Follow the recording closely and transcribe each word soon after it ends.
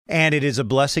And it is a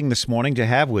blessing this morning to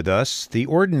have with us the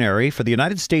Ordinary for the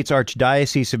United States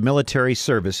Archdiocese of Military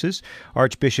Services,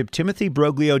 Archbishop Timothy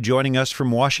Broglio, joining us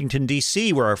from Washington,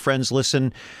 D.C., where our friends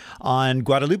listen on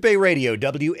Guadalupe Radio,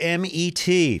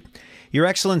 WMET. Your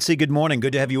Excellency, good morning.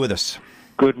 Good to have you with us.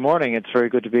 Good morning. It's very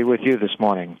good to be with you this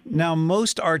morning. Now,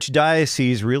 most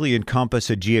archdioceses really encompass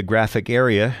a geographic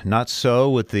area. Not so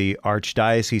with the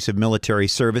Archdiocese of Military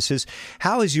Services.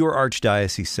 How is your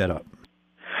archdiocese set up?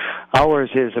 Ours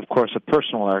is, of course, a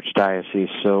personal archdiocese,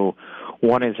 so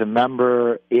one is a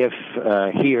member if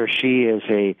he or she is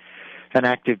an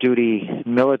active duty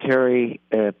military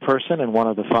person in one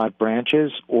of the 5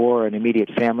 branches, or an immediate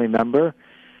family member,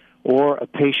 or a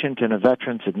patient in a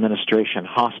Veterans Administration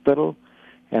hospital.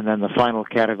 And then the final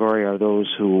category are those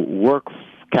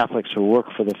Catholics who work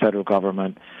for the federal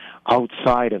government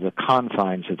outside of the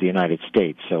confines of the United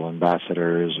States, so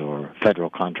ambassadors or federal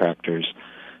contractors.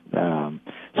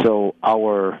 So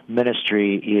our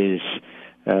ministry is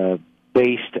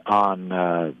based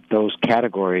on those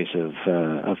categories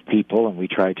of people, and we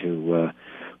try to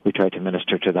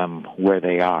minister to them where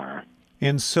they are.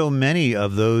 And so many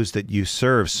of those that you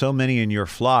serve, so many in your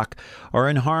flock, are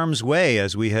in harm's way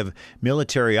as we have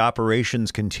military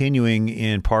operations continuing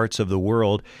in parts of the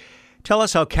world. Tell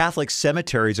us how Catholic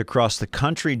cemeteries across the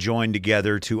country join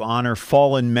together to honor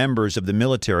fallen members of the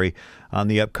military on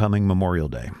the upcoming Memorial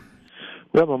Day.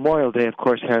 Well, Memorial Day, of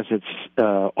course, has its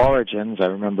origins. I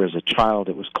remember as a child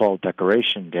it was called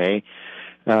Decoration Day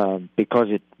because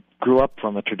it grew up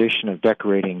from a tradition of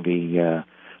decorating the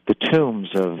tombs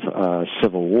of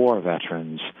Civil War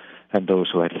veterans and those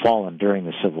who had fallen during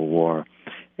the Civil War.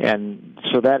 And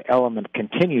so that element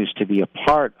continues to be a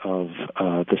part of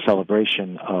the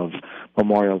celebration of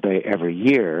Memorial Day every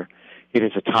year. It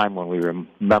is a time when we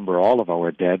remember all of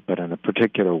our dead, but in a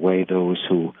particular way those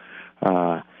who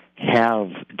have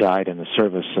died in the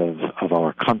service of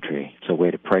our country. It's a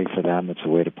way to pray for them. It's a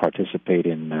way to participate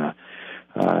in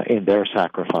their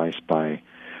sacrifice by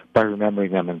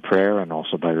remembering them in prayer and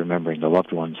also by remembering the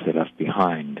loved ones they left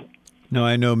behind. Now,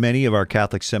 I know many of our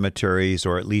Catholic cemeteries,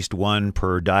 or at least one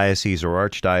per diocese or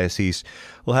archdiocese,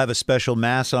 will have a special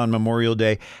Mass on Memorial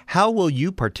Day. How will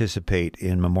you participate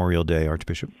in Memorial Day,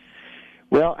 Archbishop?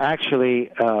 Well, actually,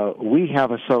 we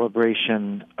have a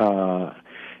celebration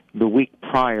the week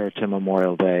prior to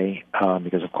Memorial Day,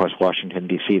 because, of course, Washington,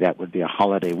 D.C., that would be a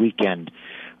holiday weekend.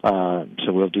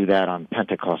 So we'll do that on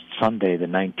Pentecost Sunday, the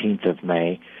 19th of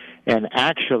May. And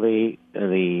actually,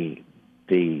 the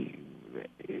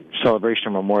celebration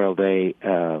of Memorial Day,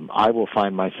 I will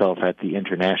find myself at the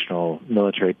International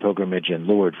Military Pilgrimage in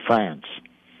Lourdes, France,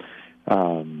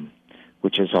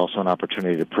 which is also an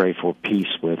opportunity to pray for peace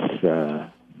with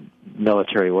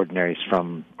military ordinaries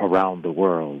from around the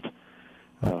world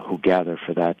who gather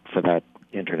for that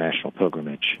international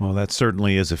pilgrimage. Well, that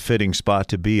certainly is a fitting spot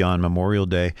to be on Memorial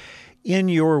Day. In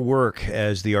your work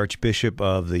as the Archbishop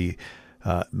of the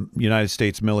United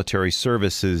States Military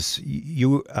Services,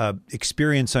 you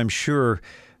experience, I'm sure,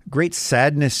 great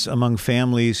sadness among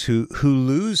families who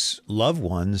lose loved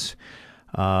ones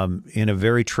in a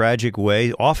very tragic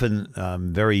way. Often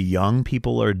very young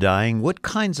people are dying. What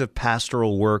kinds of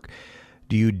pastoral work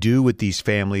do you do with these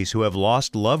families who have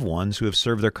lost loved ones who have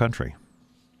served their country?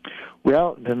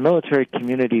 Well, the military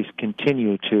communities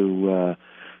continue to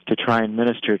try and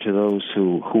minister to those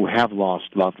who have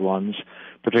lost loved ones,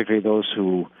 particularly those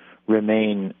who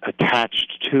remain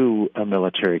attached to a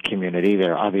military community.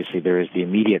 There is the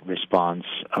immediate response,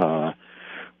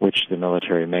 which the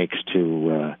military makes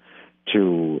to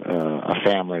a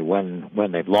family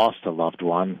when they've lost a loved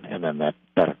one, and then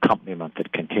that accompaniment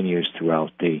that continues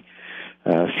throughout the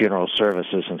funeral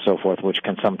services and so forth, which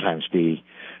can sometimes be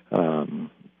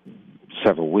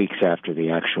several weeks after the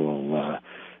actual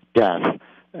death.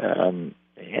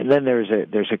 And then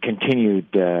there's a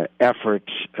continued effort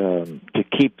to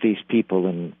keep these people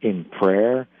in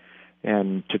prayer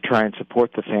and to try and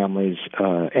support the families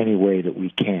any way that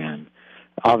we can.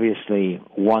 Obviously,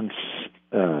 once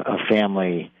a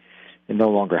family no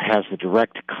longer has the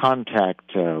direct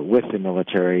contact with the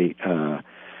military,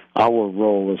 our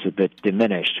role is a bit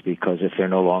diminished, because if they're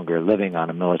no longer living on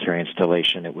a military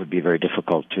installation, it would be very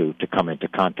difficult to come into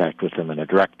contact with them in a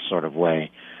direct sort of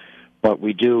way. But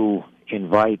we do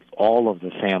invite all of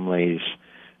the families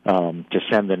to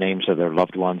send the names of their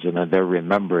loved ones, and then they're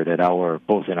remembered at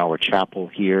both in our chapel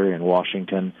here in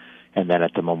Washington and then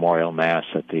at the Memorial Mass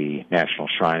at the National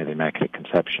Shrine of the Immaculate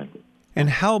Conception. And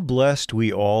how blessed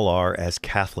we all are as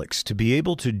Catholics to be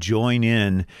able to join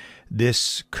in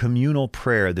this communal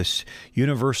prayer, this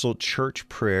universal church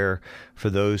prayer for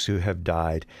those who have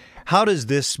died. How does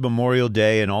this Memorial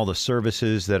Day and all the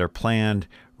services that are planned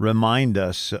remind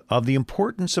us of the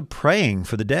importance of praying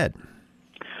for the dead?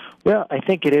 Well, I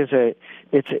think it's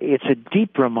a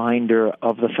deep reminder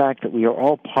of the fact that we are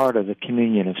all part of the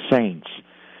communion of saints.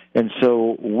 And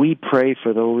so we pray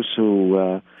for those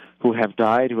who have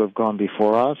died, who have gone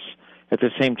before us. At the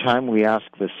same time, we ask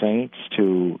the saints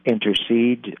to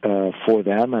intercede for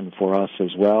them and for us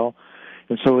as well.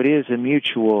 And so it is a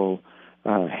mutual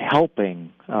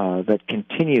helping that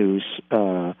continues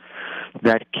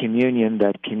that communion,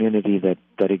 that community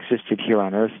that existed here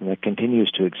on earth and that continues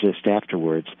to exist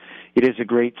afterwards. It is a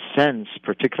great sense,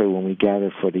 particularly when we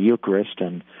gather for the Eucharist,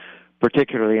 and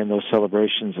particularly in those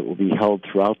celebrations that will be held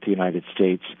throughout the United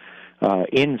States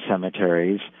in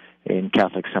cemeteries, in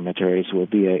Catholic cemeteries, will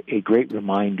be a great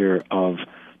reminder of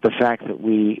the fact that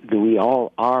we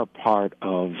all are part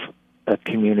of a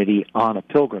community on a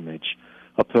pilgrimage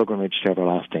to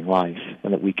everlasting life,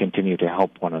 and that we continue to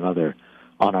help one another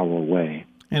on our way.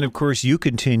 And of course, you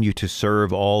continue to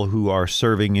serve all who are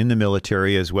serving in the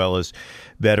military, as well as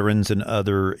veterans and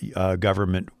other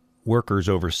government workers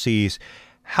overseas.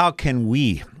 How can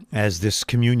we, as this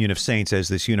communion of saints, as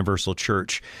this universal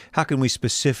church, how can we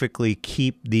specifically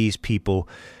keep these people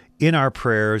in our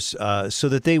prayers so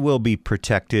that they will be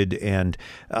protected? And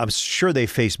I'm sure they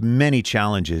face many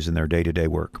challenges in their day-to-day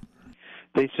work.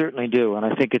 They certainly do, and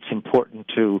I think it's important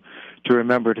to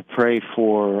remember to pray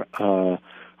for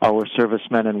our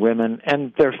servicemen and women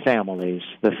and their families.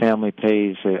 The family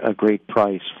pays a great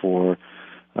price for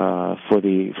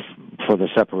the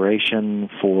separation,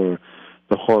 for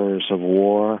the horrors of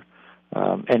war,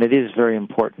 and it is very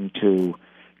important to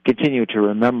continue to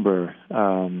remember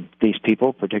these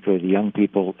people, particularly the young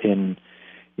people, in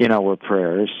our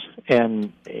prayers,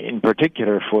 and in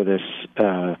particular for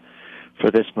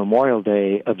this Memorial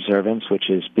Day observance, which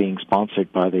is being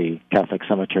sponsored by the Catholic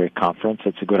Cemetery Conference.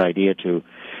 It's a good idea to,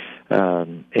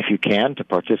 if you can, to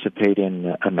participate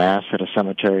in a Mass at a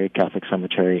cemetery, a Catholic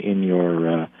cemetery in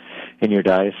your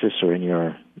diocese or in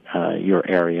your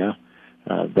area.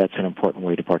 That's an important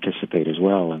way to participate as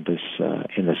well in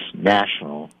this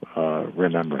national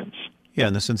remembrance. Yeah,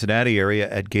 in the Cincinnati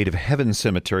area at Gate of Heaven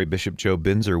Cemetery, Bishop Joe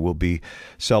Binzer will be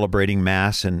celebrating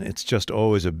Mass, and it's just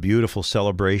always a beautiful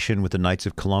celebration with the Knights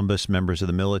of Columbus, members of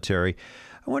the military.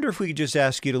 I wonder if we could just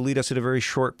ask you to lead us in a very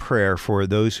short prayer for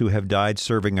those who have died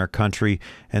serving our country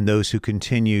and those who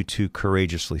continue to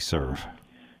courageously serve.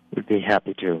 We'd be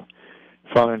happy to.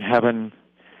 Father in heaven,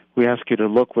 we ask you to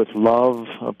look with love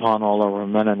upon all our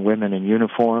men and women in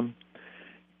uniform.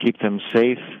 Keep them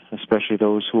safe, especially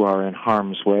those who are in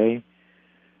harm's way.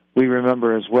 We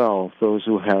remember as well those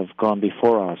who have gone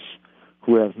before us,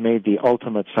 who have made the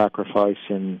ultimate sacrifice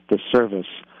in the service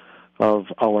of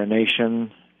our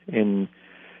nation, in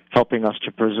helping us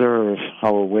to preserve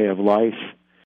our way of life,